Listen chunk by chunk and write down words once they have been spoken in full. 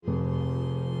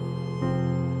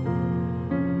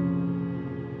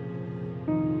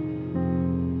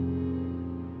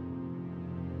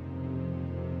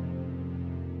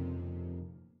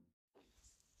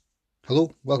Hello,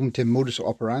 welcome to Modus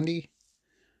Operandi.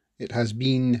 It has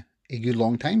been a good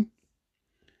long time,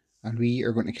 and we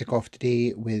are going to kick off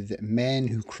today with Men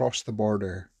Who Cross the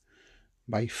Border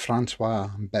by Francois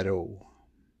Barreau.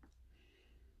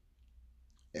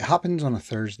 It happens on a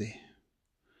Thursday.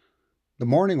 The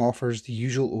morning offers the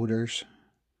usual odours: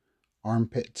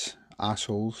 armpits,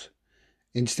 assholes,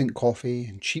 instant coffee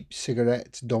and cheap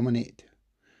cigarettes dominate,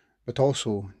 but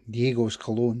also Diego's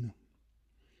cologne.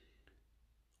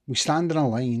 We stand in a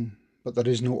line, but there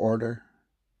is no order.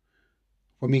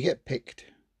 When we get picked,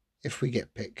 if we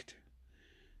get picked,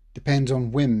 depends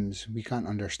on whims we can't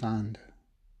understand.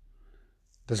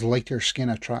 Does lighter skin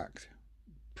attract?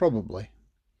 Probably.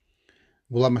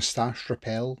 Will a moustache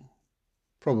repel?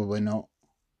 Probably not.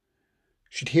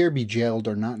 Should hair be gelled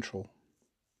or natural?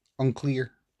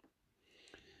 Unclear.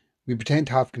 We pretend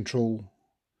to have control.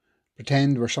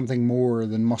 Pretend we're something more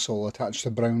than muscle attached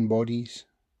to brown bodies.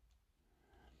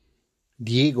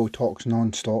 Diego talks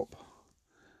non-stop.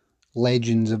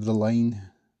 Legends of the line.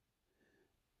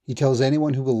 He tells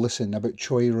anyone who will listen about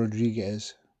Choy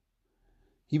Rodriguez.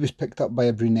 He was picked up by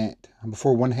a brunette, and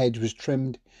before one hedge was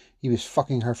trimmed, he was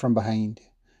fucking her from behind,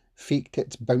 fake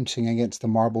tits bouncing against the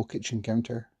marble kitchen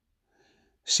counter.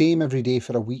 Same every day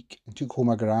for a week, and took home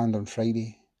 $1,000 on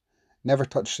Friday. Never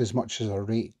touched as much as a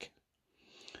rake.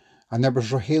 And there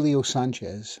was Rogelio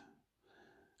Sanchez.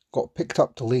 Got picked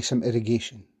up to lay some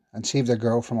irrigation, and saved a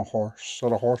girl from a horse,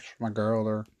 or a horse from a girl,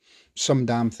 or some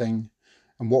damn thing,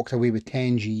 and walked away with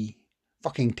 10G.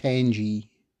 Fucking 10G.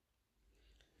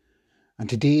 And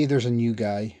today there's a new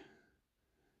guy.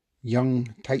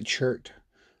 Young, tight shirt,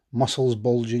 muscles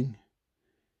bulging.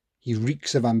 He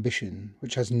reeks of ambition,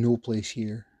 which has no place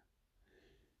here.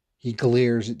 He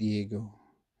glares at Diego.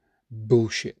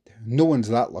 Bullshit. No one's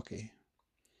that lucky.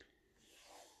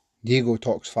 Diego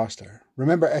talks faster.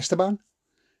 Remember Esteban?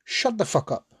 Shut the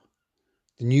fuck up.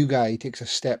 The new guy takes a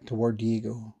step toward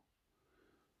Diego.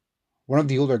 One of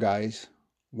the older guys,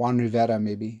 Juan Rivera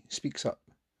maybe, speaks up.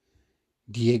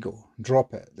 Diego,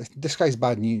 drop it. This guy's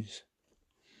bad news.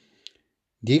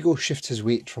 Diego shifts his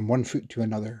weight from one foot to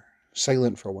another,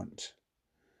 silent for once.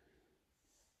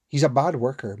 He's a bad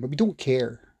worker, but we don't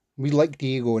care. We like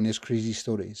Diego and his crazy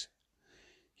stories.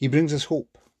 He brings us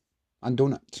hope and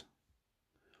donuts.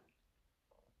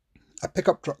 A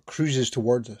pickup truck cruises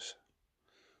towards us.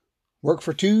 Work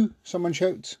for two, someone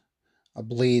shouts. A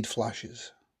blade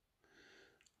flashes.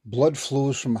 Blood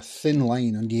flows from a thin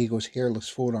line on Diego's hairless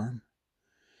forearm.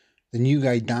 The new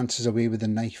guy dances away with the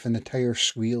knife and the tires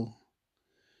squeal.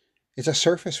 It's a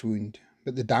surface wound,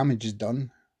 but the damage is done.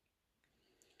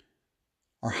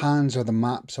 Our hands are the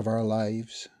maps of our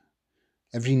lives.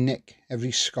 Every nick,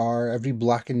 every scar, every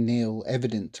blackened nail,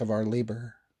 evidence of our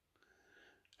labour.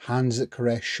 Hands that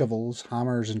caress shovels,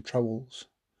 hammers and trowels,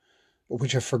 but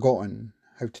which have forgotten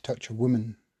how to touch a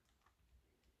woman.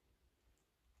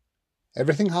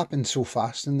 Everything happens so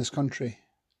fast in this country.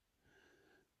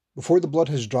 Before the blood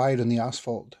has dried on the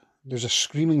asphalt, there's a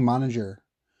screaming manager,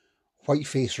 white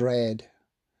face red,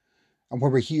 and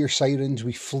where we hear sirens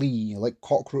we flee like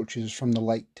cockroaches from the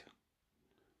light.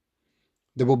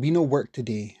 There will be no work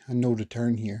today and no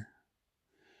return here.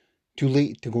 Too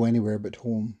late to go anywhere but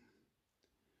home.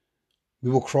 We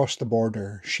will cross the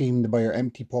border, shamed by our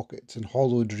empty pockets and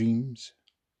hollow dreams.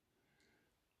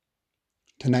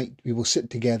 Tonight we will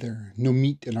sit together, no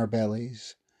meat in our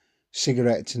bellies,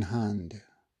 cigarettes in hand.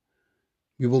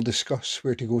 We will discuss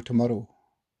where to go tomorrow.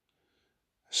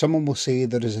 Someone will say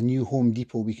there is a new Home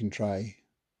Depot we can try.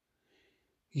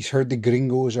 He's heard the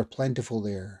gringos are plentiful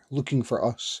there, looking for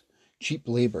us, cheap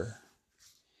labour.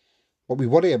 But we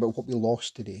worry about what we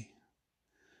lost today.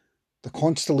 The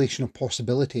constellation of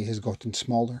possibility has gotten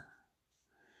smaller.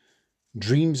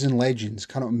 Dreams and legends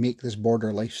cannot make this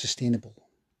border life sustainable.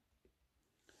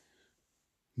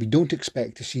 We don't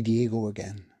expect to see Diego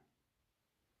again.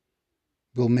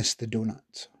 We'll miss the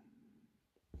donuts.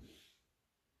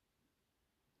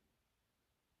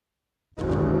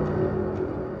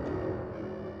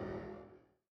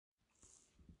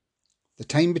 The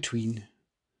Time Between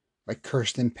by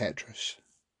Kirsten Petrus.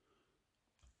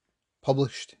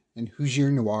 Published in Hoosier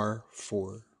Noir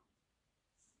 4.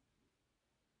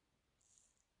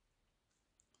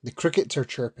 The crickets are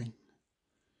chirping,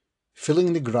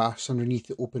 filling the grass underneath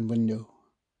the open window.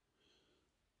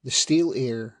 The stale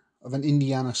air of an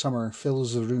Indiana summer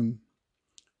fills the room,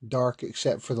 dark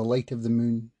except for the light of the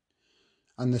moon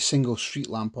and the single street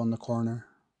lamp on the corner.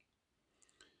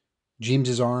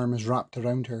 James's arm is wrapped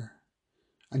around her,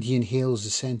 and he inhales the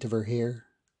scent of her hair.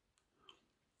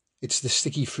 It's the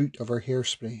sticky fruit of her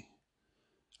hairspray,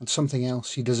 and something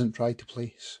else he doesn't try to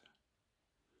place.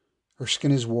 Her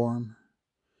skin is warm.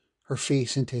 her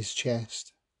face into his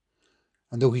chest,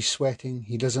 and though he's sweating,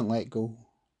 he doesn't let go.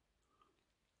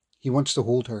 He wants to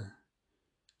hold her,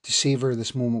 to savour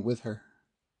this moment with her.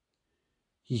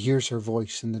 He hears her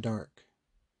voice in the dark.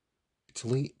 "It's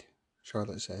late,"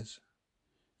 Charlotte says.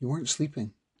 "You weren't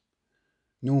sleeping."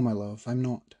 "No, my love, I'm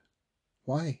not."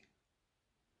 "Why?"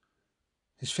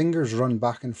 His fingers run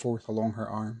back and forth along her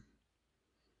arm.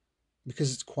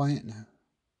 "Because it's quiet now.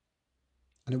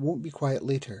 And it won't be quiet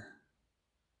later."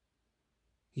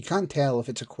 He can't tell if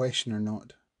it's a question or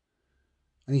not,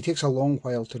 and he takes a long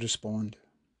while to respond.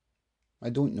 "I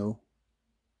don't know."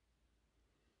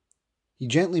 He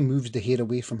gently moves the hair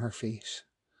away from her face,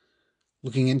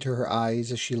 looking into her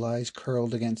eyes as she lies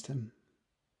curled against him.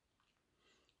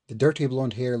 The dirty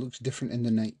blonde hair looks different in the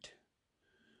night,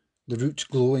 the roots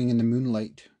glowing in the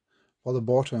moonlight, while the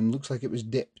bottom looks like it was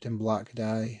dipped in black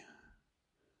dye.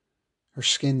 Her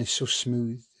skin is so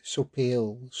smooth, so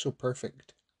pale, so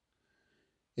perfect.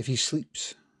 If he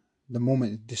sleeps, the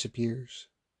moment disappears.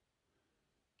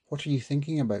 "What are you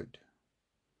thinking about?"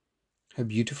 "How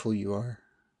beautiful you are."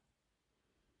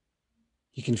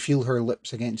 He can feel her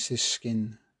lips against his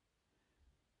skin.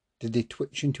 Did they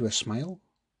twitch into a smile?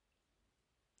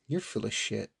 "You're full of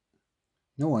shit."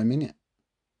 "No, I mean it."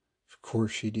 "Of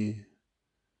course you do."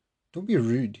 "Don't be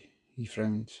rude," he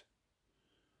frowns.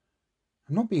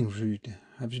 "I'm not being rude.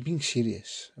 I was being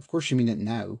serious. Of course you mean it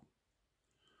now."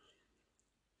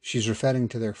 She's referring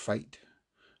to their fight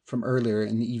from earlier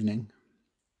in the evening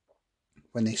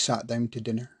when they sat down to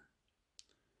dinner.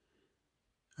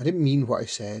 "I didn't mean what I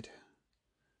said."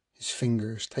 His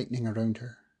fingers tightening around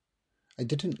her. "I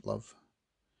didn't, love.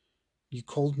 You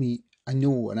called me. I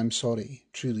know, and I'm sorry.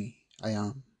 Truly, I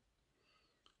am."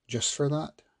 "Just for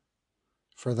that?"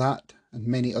 "For that and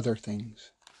many other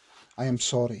things. I am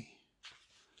sorry.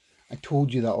 I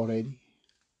told you that already."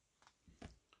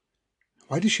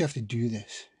 Why does she have to do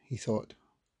this? He thought.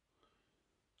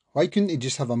 Why couldn't they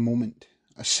just have a moment,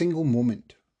 a single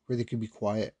moment, where they could be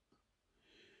quiet?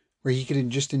 Where he could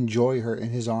just enjoy her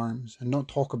in his arms and not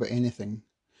talk about anything,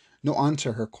 not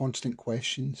answer her constant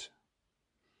questions.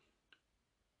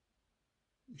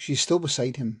 She's still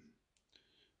beside him,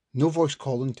 no voice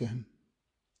calling to him.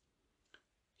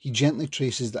 He gently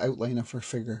traces the outline of her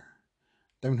figure,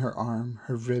 down her arm,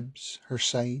 her ribs, her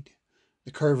side,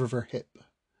 the curve of her hip,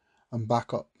 and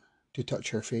back up to touch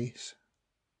her face.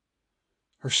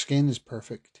 Her skin is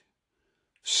perfect,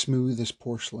 smooth as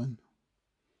porcelain.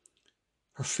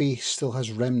 Her face still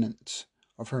has remnants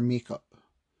of her makeup,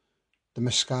 the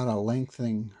mascara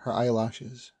lengthening her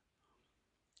eyelashes,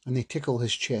 and they tickle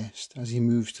his chest as he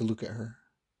moves to look at her.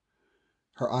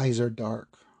 Her eyes are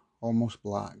dark, almost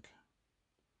black.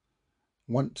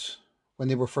 Once, when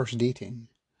they were first dating,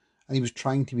 and he was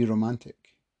trying to be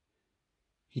romantic,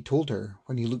 he told her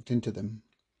when he looked into them,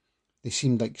 they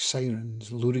seemed like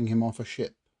sirens luring him off a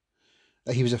ship,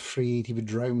 that he was afraid he would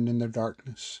drown in their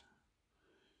darkness.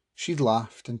 She'd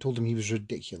laughed and told him he was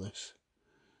ridiculous,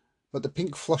 but the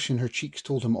pink flush in her cheeks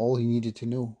told him all he needed to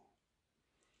know.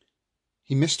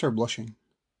 He missed her blushing.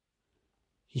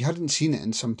 He hadn't seen it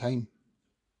in some time.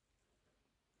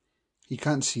 He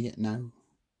can't see it now.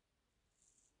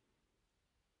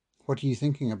 "What are you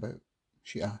thinking about?"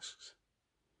 she asks.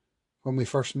 "When we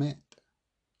first met."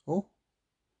 "Oh?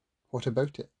 What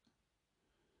about it?"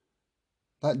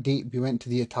 "That date we went to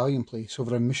the Italian place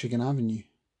over on Michigan Avenue.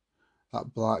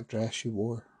 That black dress you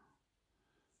wore."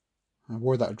 "I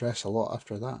wore that dress a lot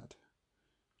after that."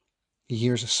 He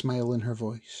hears a smile in her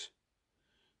voice.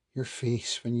 "Your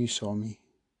face when you saw me.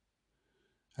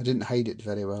 I didn't hide it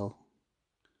very well."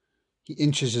 He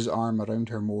inches his arm around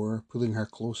her more, pulling her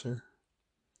closer.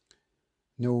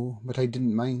 "No, but I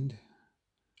didn't mind.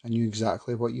 I knew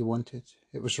exactly what you wanted.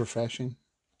 It was refreshing."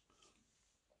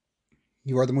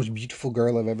 "You are the most beautiful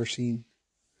girl I've ever seen."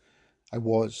 "I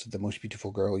was the most beautiful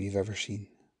girl you've ever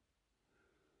seen."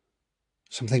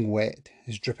 Something wet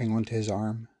is dripping onto his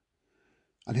arm,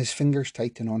 and his fingers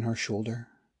tighten on her shoulder.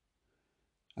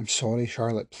 "I'm sorry,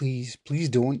 Charlotte. Please, please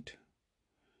don't."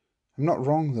 "I'm not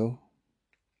wrong, though."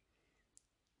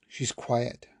 She's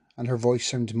quiet, and her voice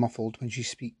sounds muffled when she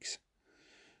speaks,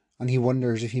 and he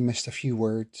wonders if he missed a few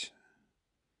words.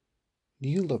 "Do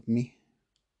you love me?"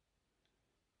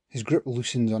 His grip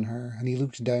loosens on her, and he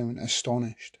looks down,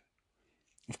 astonished.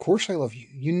 "Of course I love you.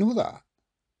 You know that."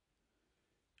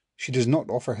 She does not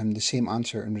offer him the same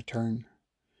answer in return,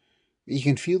 but he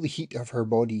can feel the heat of her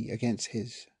body against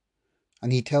his,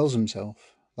 and he tells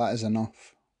himself that is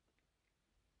enough.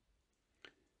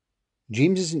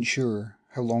 James isn't sure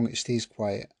how long it stays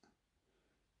quiet,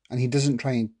 and he doesn't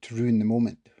try to ruin the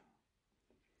moment,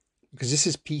 because this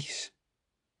is peace,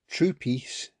 true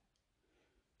peace,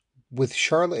 With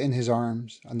Charlotte in his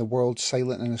arms and the world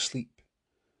silent and asleep,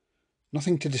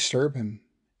 nothing to disturb him,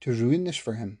 to ruin this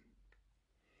for him.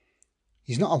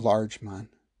 He's not a large man.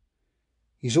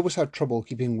 He's always had trouble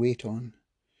keeping weight on,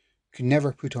 could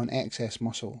never put on excess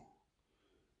muscle,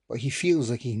 but he feels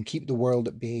like he can keep the world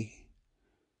at bay,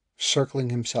 circling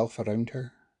himself around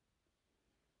her.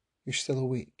 You're still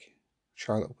awake,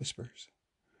 Charlotte whispers.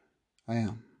 I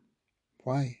am.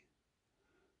 Why?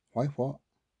 Why what?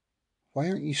 Why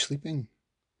aren't you sleeping?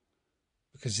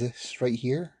 Because this, right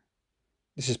here,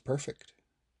 this is perfect.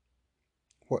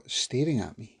 What's staring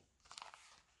at me?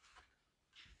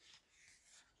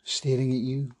 Staring at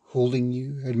you, holding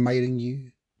you, admiring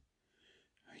you.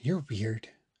 You're weird.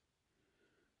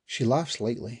 She laughs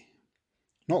lightly,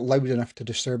 not loud enough to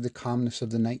disturb the calmness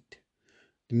of the night,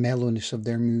 the mellowness of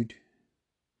their mood.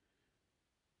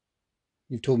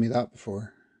 You've told me that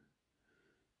before.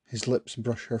 His lips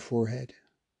brush her forehead.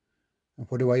 And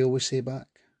what do I always say back?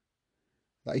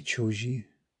 That I chose you.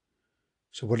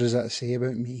 So what does that say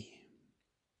about me?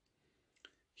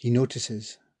 He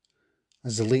notices,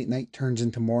 as the late night turns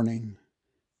into morning,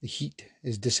 the heat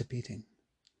is dissipating.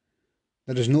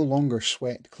 There is no longer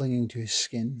sweat clinging to his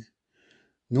skin,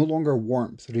 no longer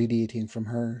warmth radiating from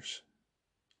hers.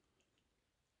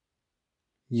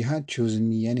 You had chosen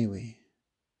me anyway.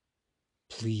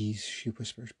 Please, she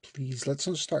whispers, please, let's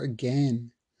not start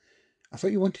again. I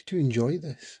thought you wanted to enjoy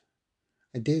this.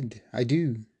 I did. I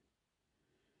do.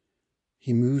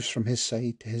 He moves from his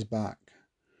side to his back,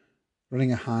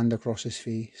 running a hand across his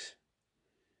face.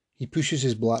 He pushes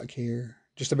his black hair,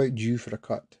 just about due for a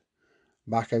cut,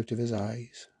 back out of his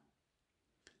eyes.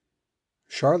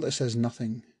 Charlotte says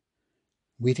nothing,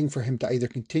 waiting for him to either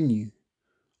continue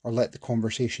or let the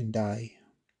conversation die.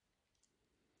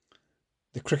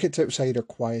 The crickets outside are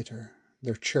quieter,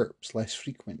 their chirps less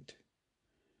frequent.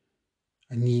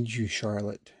 I need you,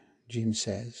 Charlotte, James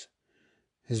says,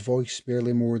 his voice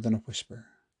barely more than a whisper.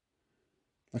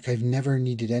 Like I've never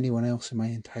needed anyone else in my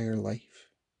entire life.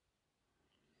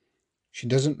 She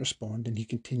doesn't respond, and he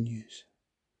continues.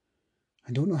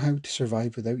 I don't know how to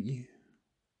survive without you.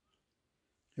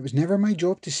 It was never my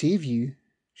job to save you,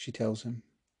 she tells him.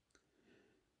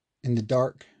 In the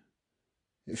dark,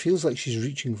 it feels like she's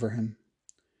reaching for him,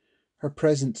 her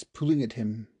presence pulling at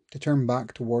him to turn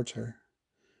back towards her,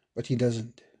 but he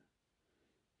doesn't.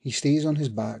 He stays on his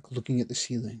back, looking at the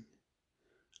ceiling.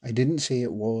 I didn't say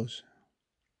it was.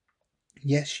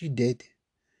 Yes, you did.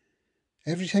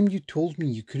 Every time you told me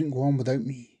you couldn't go on without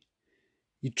me,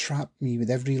 you trapped me with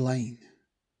every line.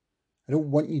 I don't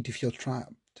want you to feel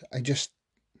trapped.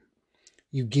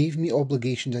 You gave me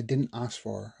obligations I didn't ask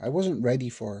for. I wasn't ready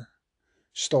for.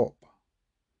 Stop.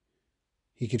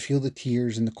 He could feel the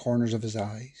tears in the corners of his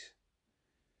eyes.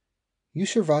 You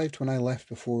survived when I left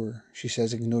before, she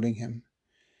says, ignoring him.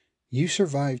 You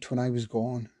survived when I was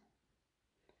gone.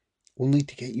 Only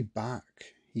to get you back,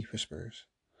 he whispers,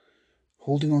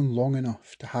 holding on long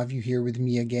enough to have you here with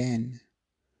me again.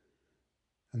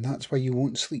 And that's why you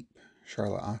won't sleep,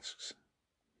 Charlotte asks.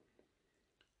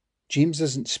 James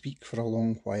doesn't speak for a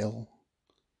long while.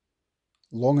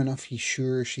 Long enough he's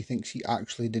sure she thinks he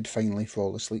actually did finally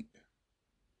fall asleep.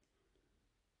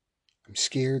 I'm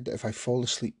scared that if I fall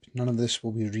asleep, none of this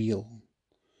will be real.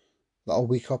 That I'll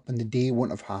wake up and the day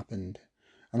won't have happened,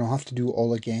 and I'll have to do it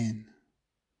all again.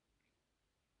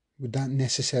 Would that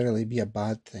necessarily be a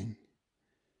bad thing?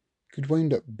 It could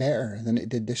wind up better than it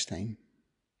did this time.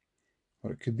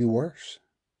 Or it could be worse.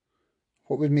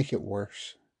 What would make it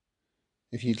worse?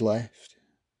 If you'd left?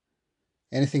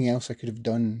 Anything else I could have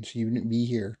done so you wouldn't be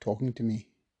here talking to me?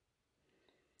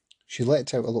 She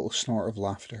lets out a little snort of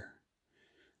laughter.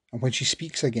 And when she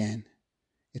speaks again,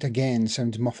 it again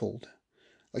sounds muffled,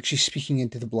 like she's speaking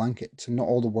into the blankets and not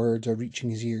all the words are reaching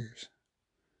his ears.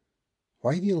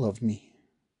 Why do you love me?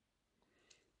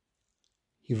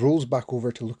 He rolls back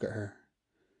over to look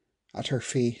at her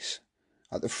face,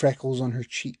 at the freckles on her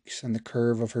cheeks and the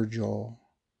curve of her jaw.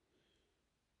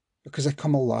 Because I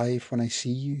come alive when I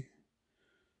see you.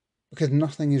 Because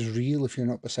nothing is real if you're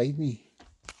not beside me.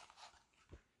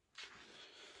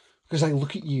 Because I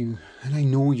look at you and I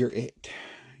know you're it.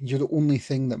 You're the only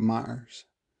thing that matters.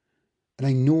 And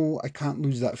I know I can't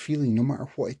lose that feeling no matter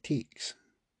what it takes.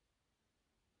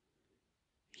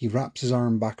 He wraps his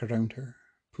arm back around her,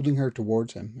 pulling her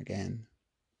towards him again.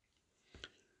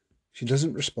 She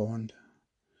doesn't respond,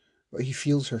 but he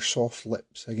feels her soft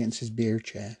lips against his bare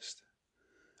chest.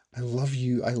 I love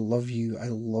you, I love you, I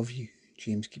love you,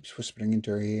 James keeps whispering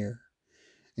into her ear,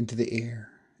 into the air,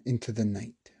 into the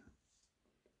night.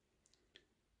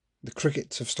 The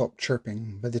crickets have stopped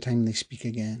chirping by the time they speak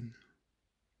again.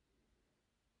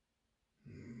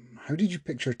 How did you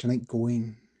picture tonight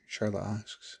going? Charlotte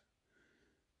asks.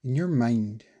 In your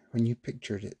mind, when you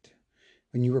pictured it,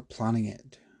 when you were planning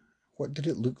it, what did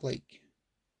it look like?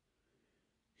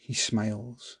 He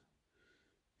smiles,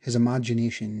 his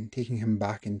imagination taking him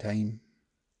back in time.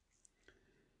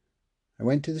 I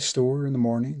went to the store in the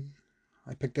morning.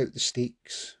 I picked out the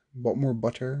steaks, bought more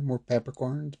butter, more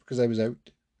peppercorns because I was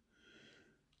out.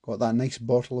 Got that nice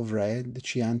bottle of red, the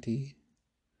Chianti.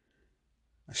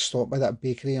 I stopped by that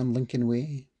bakery on Lincoln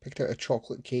Way, picked out a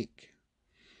chocolate cake.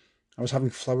 I was having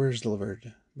flowers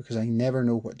delivered because I never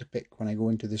know what to pick when I go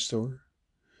into the store.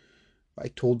 But I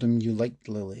told them you liked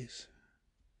lilies.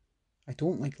 I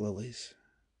don't like lilies.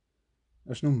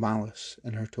 There's no malice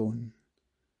in her tone.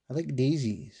 I like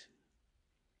daisies.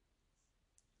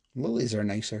 Lilies are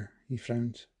nicer, he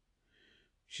frowns.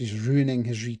 She's ruining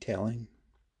his retelling.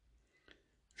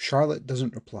 Charlotte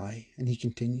doesn't reply, and he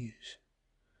continues.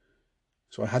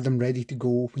 So I had them ready to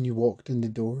go when you walked in the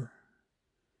door.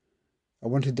 I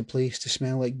wanted the place to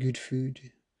smell like good food,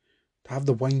 to have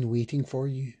the wine waiting for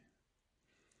you.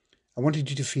 I wanted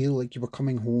you to feel like you were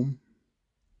coming home.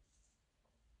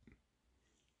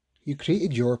 You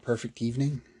created your perfect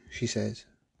evening, she says.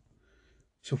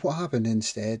 So what happened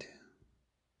instead?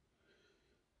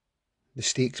 The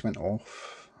steaks went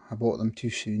off. I bought them too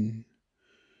soon.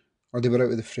 Or they were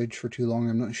out of the fridge for too long,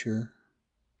 I'm not sure.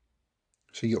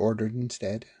 So you ordered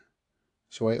instead.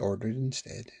 So I ordered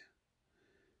instead.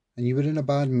 And you were in a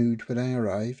bad mood when I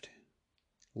arrived.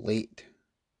 Late.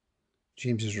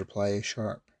 James's reply is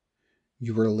sharp.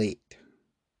 You were late.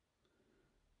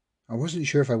 I wasn't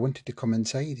sure if I wanted to come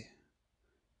inside.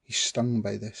 He's stung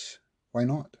by this. Why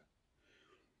not?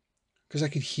 Because I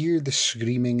could hear the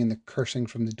screaming and the cursing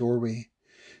from the doorway.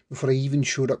 Before I even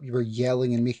showed up, you were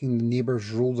yelling and making the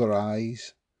neighbours roll their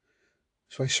eyes.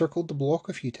 So I circled the block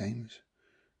a few times,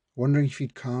 wondering if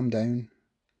you'd calm down.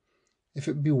 If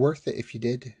it would be worth it if you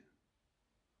did.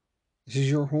 This is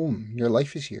your home. Your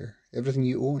life is here. Everything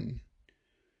you own.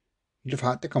 You'd have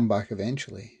had to come back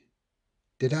eventually.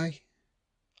 Did I?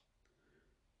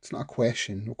 It's not a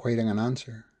question requiring an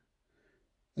answer.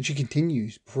 And she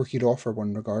continues before he'd offer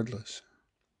one regardless.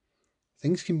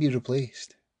 Things can be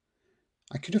replaced.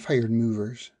 I could have hired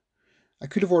movers. I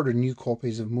could have ordered new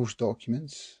copies of most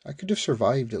documents. I could have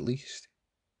survived at least.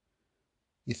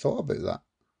 You thought about that?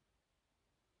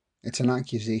 It's an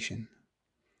accusation,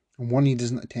 and one he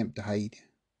doesn't attempt to hide.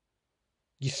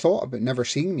 You thought about never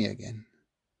seeing me again?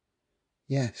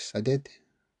 Yes, I did.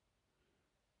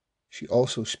 She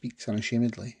also speaks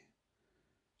unashamedly.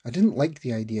 I didn't like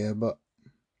the idea, but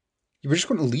you were just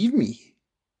going to leave me.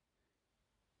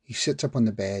 He sits up on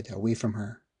the bed, away from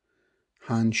her,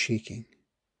 hands shaking.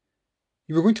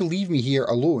 You were going to leave me here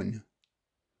alone.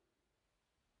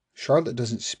 Charlotte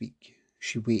doesn't speak.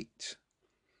 She waits.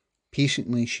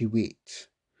 Patiently she waits,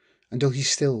 until he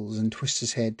stills and twists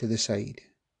his head to the side.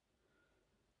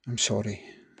 I'm sorry,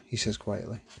 he says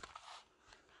quietly.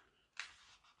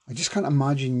 I just can't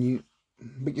imagine you,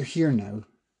 but you're here now.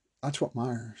 That's what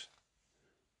matters.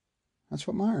 That's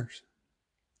what matters,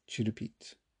 she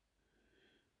repeats.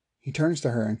 He turns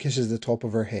to her and kisses the top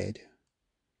of her head.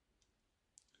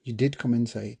 You did come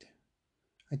inside.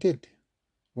 I did,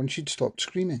 once you'd stopped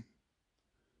screaming.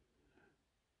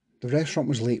 The restaurant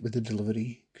was late with the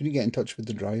delivery, couldn't get in touch with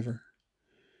the driver.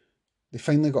 They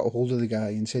finally got a hold of the guy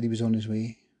and said he was on his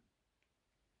way.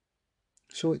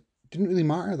 So it didn't really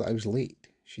matter that I was late,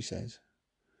 she says.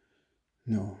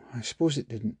 No, I suppose it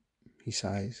didn't, he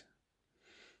sighs.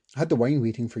 I had the wine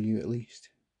waiting for you at least.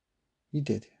 You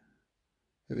did.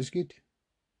 It was good.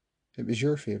 It was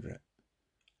your favourite.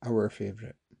 Our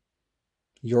favourite.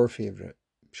 Your favourite,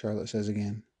 Charlotte says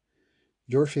again.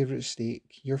 Your favourite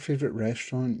steak, your favourite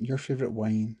restaurant, your favourite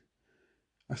wine.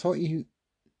 I thought you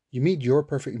made your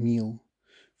perfect meal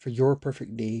for your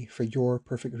perfect day, for your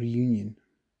perfect reunion.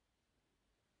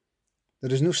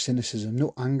 There is no cynicism,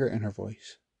 no anger in her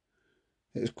voice.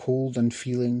 It is cold,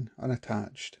 unfeeling,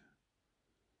 unattached.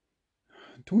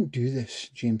 Don't do this,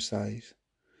 James sighs.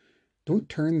 Don't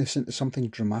turn this into something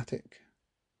dramatic.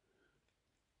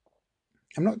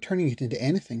 I'm not turning it into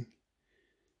anything.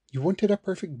 You wanted a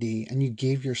perfect day and you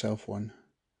gave yourself one.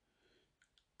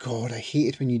 God, I hate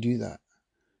it when you do that.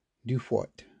 Do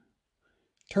what?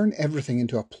 Turn everything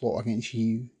into a plot against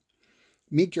you.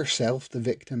 Make yourself the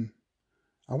victim.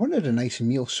 I wanted a nice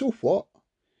meal, so what?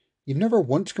 You've never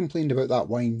once complained about that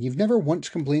wine. You've never once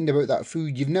complained about that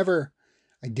food. You've never...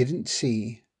 I didn't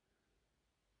say...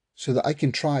 So that I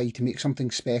can try to make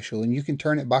something special and you can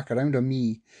turn it back around on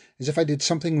me as if I did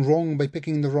something wrong by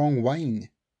picking the wrong wine.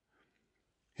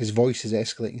 His voice is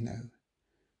escalating now,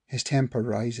 his temper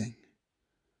rising.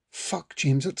 Fuck,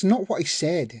 James, that's not what I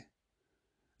said.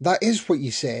 That is what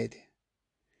you said.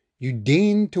 You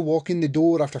deigned to walk in the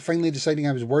door after finally deciding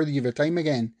I was worthy of your time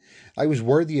again. I was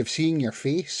worthy of seeing your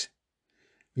face.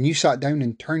 When you sat down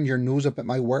and turned your nose up at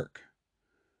my work.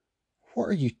 What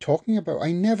are you talking about?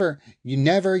 You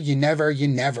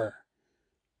never.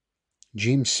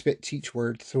 James spits each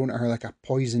word thrown at her like a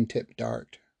poison-tipped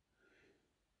dart.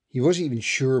 He wasn't even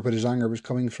sure where his anger was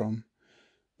coming from,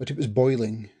 but it was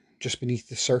boiling just beneath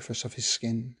the surface of his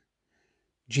skin.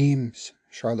 James,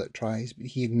 Charlotte tries, but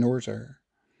he ignores her.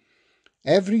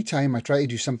 Every time I try to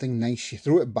do something nice, you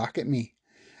throw it back at me.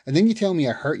 And then you tell me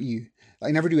I hurt you, that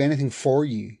I never do anything for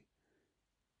you.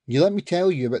 You let me tell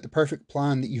you about the perfect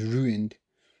plan that you ruined.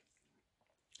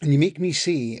 And you make me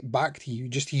say it back to you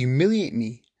just to humiliate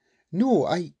me. No,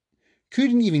 I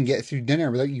couldn't even get through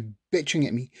dinner without you bitching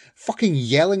at me, fucking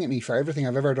yelling at me for everything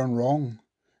I've ever done wrong.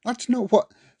 That's not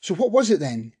what... So what was it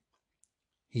then?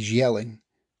 He's yelling,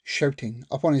 shouting,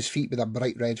 up on his feet with a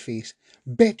bright red face.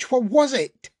 Bitch, what was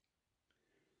it?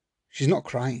 She's not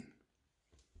crying.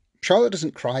 Charlotte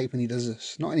doesn't cry when he does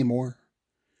this, not anymore.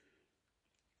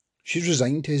 She's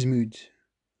resigned to his mood.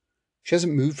 She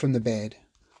hasn't moved from the bed,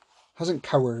 hasn't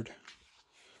cowered,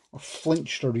 or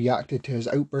flinched or reacted to his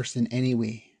outburst in any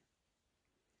way.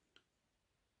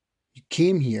 You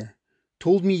came here,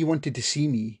 told me you wanted to see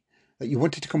me, that you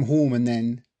wanted to come home, and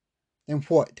then... Then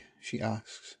what? She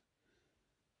asks.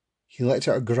 He lets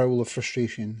out a growl of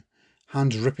frustration,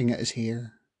 hands ripping at his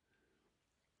hair.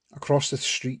 Across the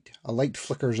street, a light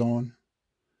flickers on.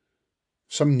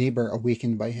 Some neighbour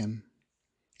awakened by him.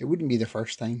 It wouldn't be the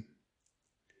first time.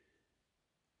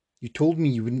 You told me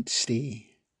you wouldn't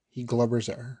stay. He glubbers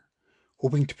at her,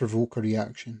 hoping to provoke a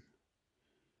reaction.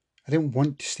 I didn't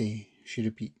want to stay, she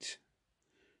repeats.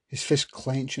 His fists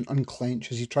clench and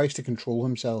unclench as he tries to control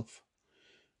himself.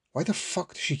 Why the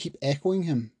fuck does she keep echoing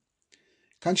him?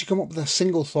 Can't she come up with a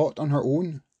single thought on her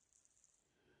own?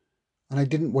 And I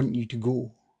didn't want you to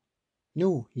go.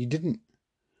 No, you didn't.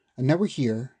 And now we're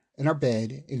here, in our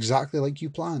bed, exactly like you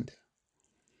planned.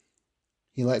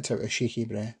 He lets out a shaky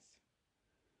breath.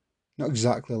 Not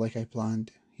exactly like I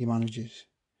planned, he manages.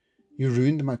 You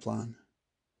ruined my plan.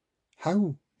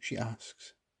 How? She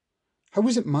asks. How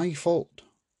was it my fault?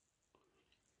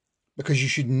 Because you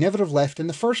should never have left in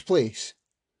the first place.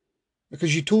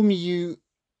 Because you told me you...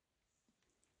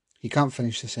 He can't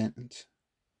finish the sentence.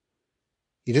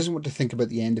 He doesn't want to think about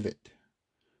the end of it.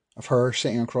 Of her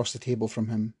sitting across the table from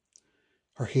him,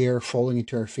 her hair falling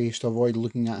into her face to avoid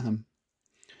looking at him,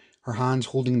 her hands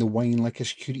holding the wine like a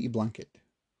security blanket.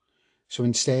 So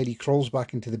instead he crawls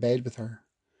back into the bed with her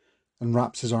and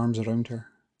wraps his arms around her.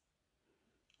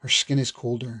 Her skin is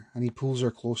colder and he pulls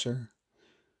her closer,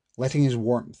 letting his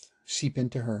warmth seep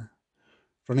into her,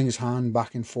 running his hand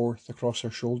back and forth across her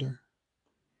shoulder.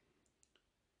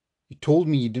 You told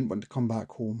me you didn't want to come back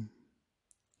home,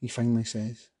 he finally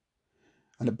says.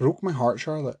 And it broke my heart,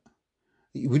 Charlotte,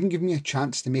 that you wouldn't give me a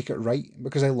chance to make it right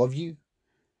because I love you.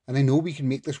 And I know we can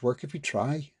make this work if we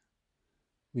try.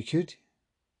 We could.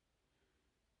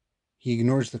 He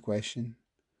ignores the question,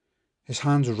 his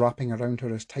hands wrapping around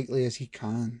her as tightly as he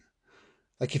can,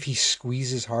 like if he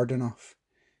squeezes hard enough,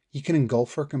 he can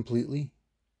engulf her completely.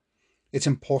 It's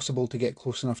impossible to get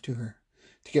close enough to her,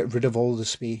 to get rid of all the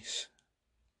space.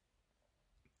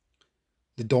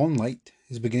 The dawn light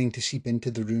is beginning to seep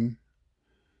into the room,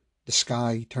 the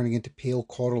sky turning into pale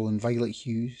coral and violet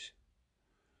hues.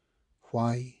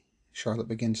 Why? Charlotte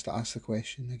begins to ask the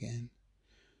question again,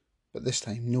 but this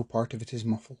time no part of it is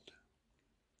muffled.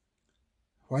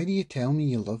 Why do you tell me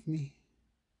you love me?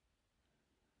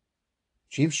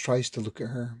 James tries to look at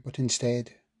her, but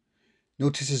instead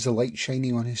notices the light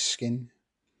shining on his skin,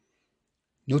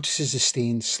 notices the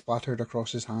stains splattered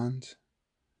across his hands.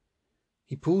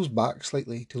 He pulls back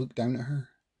slightly to look down at her,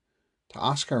 to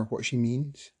ask her what she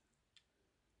means.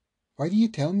 Why do you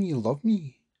tell me you love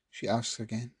me? She asks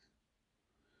again.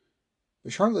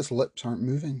 But Charlotte's lips aren't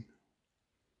moving.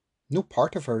 No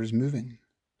part of her is moving.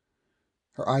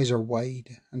 Her eyes are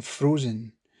wide and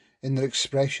frozen in their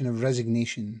expression of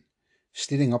resignation,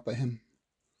 staring up at him,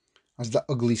 as the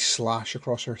ugly slash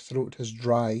across her throat has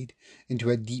dried into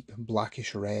a deep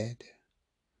blackish red.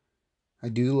 I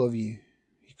do love you,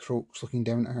 he croaks, looking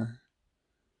down at her.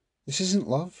 This isn't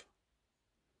love.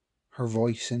 Her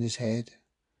voice in his head,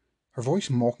 her voice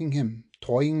mocking him,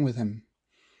 toying with him,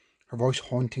 her voice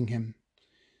haunting him,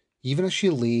 even as she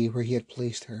lay where he had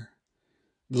placed her,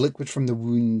 the liquid from the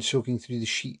wound soaking through the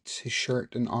sheets, his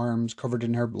shirt and arms covered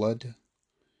in her blood.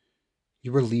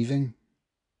 You were leaving.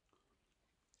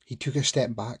 He took a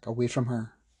step back, away from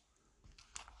her,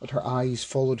 but her eyes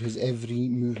followed his every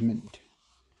movement,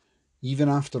 even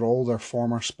after all their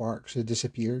former sparks had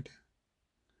disappeared.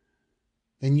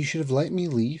 Then you should have let me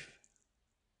leave.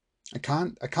 I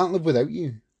can't live without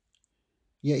you.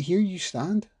 Yet here you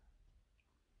stand.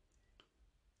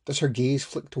 Does her gaze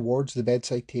flick towards the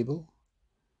bedside table?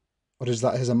 Or is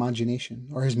that his imagination,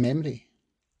 or his memory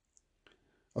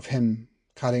of him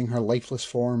carrying her lifeless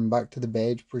form back to the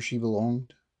bed where she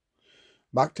belonged,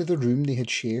 back to the room they had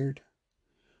shared,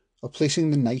 of placing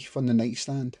the knife on the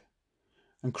nightstand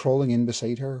and crawling in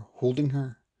beside her, holding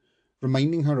her,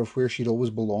 reminding her of where she'd always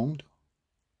belonged?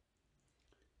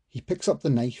 He picks up the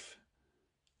knife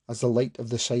as the light of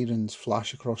the sirens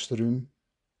flash across the room.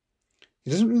 He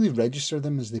doesn't really register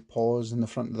them as they pause in the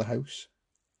front of the house.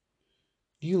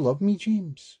 Do you love me,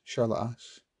 James? Charlotte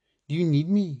asks. Do you need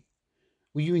me?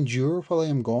 Will you endure while I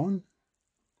am gone?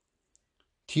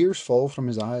 Tears fall from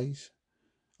his eyes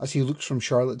as he looks from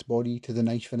Charlotte's body to the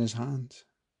knife in his hands.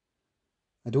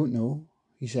 I don't know,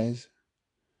 he says.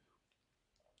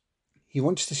 He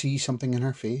wants to see something in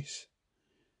her face.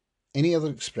 Any other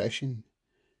expression.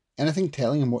 Anything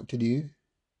telling him what to do.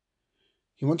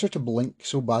 He wants her to blink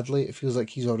so badly it feels like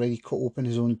he's already cut open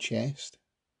his own chest.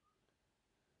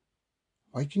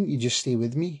 Why couldn't you just stay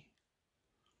with me?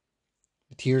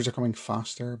 The tears are coming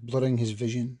faster, blurring his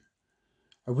vision.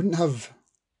 I wouldn't have...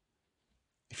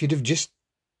 If you'd have just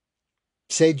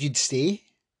said you'd stay.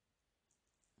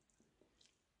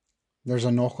 There's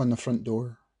a knock on the front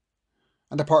door,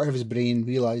 and a part of his brain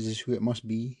realises who it must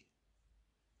be.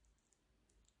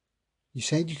 You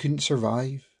said you couldn't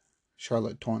survive,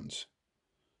 Charlotte taunts.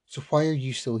 So why are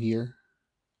you still here?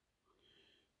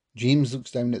 James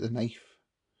looks down at the knife,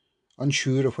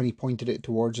 unsure of when he pointed it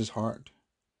towards his heart.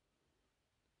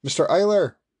 Mr.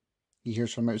 Eiler, he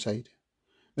hears from outside.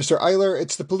 Mr. Eiler,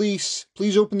 it's the police.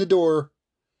 Please open the door.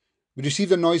 We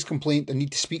received a noise complaint and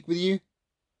need to speak with you.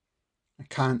 I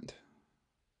can't.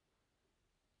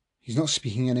 He's not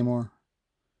speaking anymore.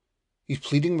 He's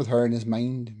pleading with her in his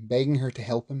mind, begging her to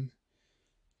help him,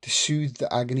 to soothe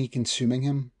the agony consuming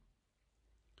him.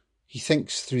 He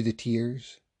thinks through the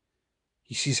tears.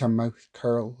 He sees her mouth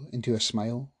curl into a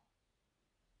smile.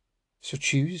 So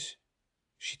choose,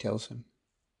 she tells him.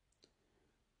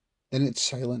 Then it's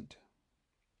silent.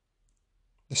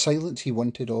 The silence he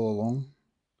wanted all along.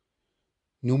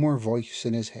 No more voice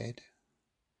in his head.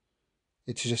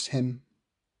 It's just him,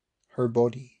 her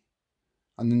body,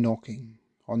 and the knocking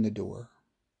on the door.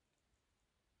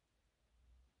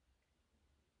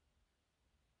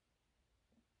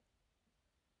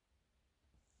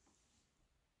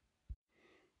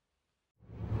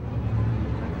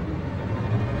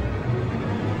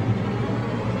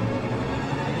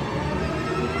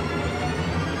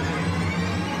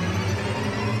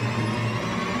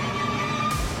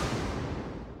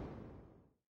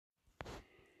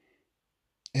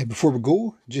 Before we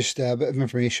go, just a bit of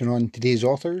information on today's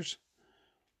authors.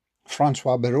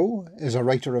 Francois Barrault is a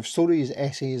writer of stories,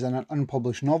 essays and an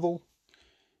unpublished novel.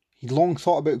 He'd long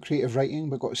thought about creative writing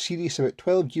but got serious about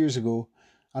 12 years ago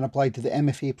and applied to the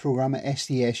MFA programme at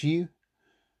SDSU.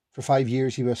 For 5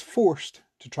 years he was forced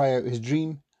to try out his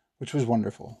dream, which was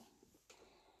wonderful.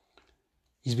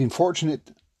 He's been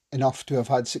fortunate enough to have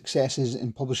had successes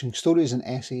in publishing stories and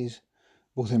essays,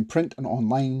 both in print and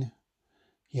online.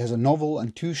 He has a novel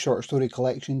and 2 short story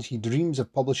collections he dreams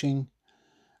of publishing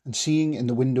and seeing in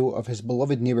the window of his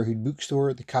beloved neighbourhood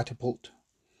bookstore, The Catapult.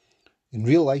 In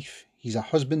real life, he's a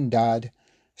husband, dad,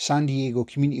 San Diego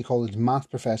Community College math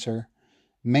professor,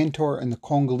 mentor in the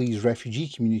Congolese refugee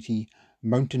community,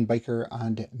 mountain biker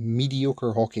and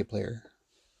mediocre hockey player.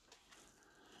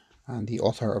 And the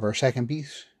author of our second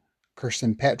piece,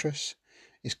 Kirsten Petrus,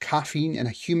 is caffeine in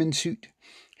a human suit,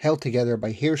 held together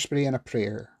by hairspray and a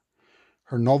prayer.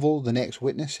 Her novel, The Next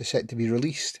Witness, is set to be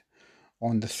released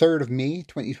on the 3rd of May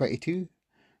 2022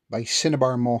 by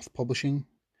Cinnabar Moth Publishing.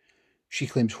 She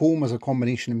claims home as a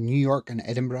combination of New York and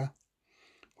Edinburgh.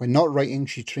 When not writing,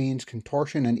 she trains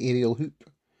contortion and aerial hoop,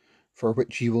 for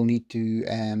which you will need to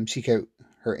seek out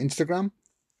her Instagram.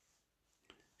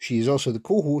 She is also the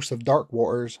co-host of Dark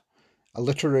Waters, a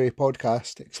literary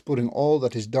podcast exploring all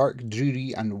that is dark,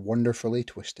 dreary and wonderfully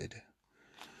twisted.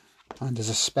 And as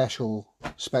a special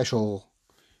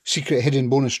secret hidden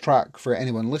bonus track for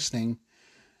anyone listening,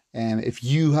 if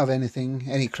you have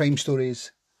any crime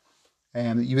stories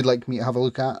that you would like me to have a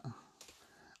look at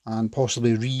and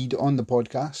possibly read on the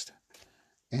podcast,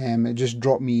 just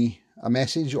drop me a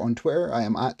message on Twitter. I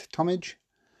am at Tummidge.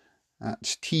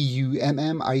 That's TUMMIDGE.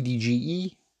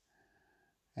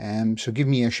 So give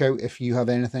me a shout if you have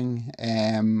anything.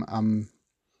 I'm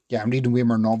reading way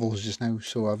more novels just now,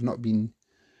 so I've not been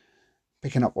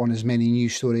picking up on as many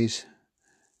news stories.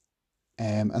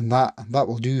 And that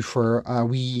will do for a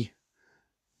wee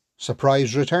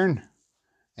surprise return.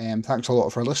 Thanks a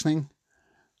lot for listening,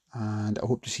 and I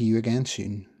hope to see you again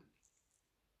soon.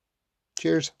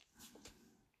 Cheers.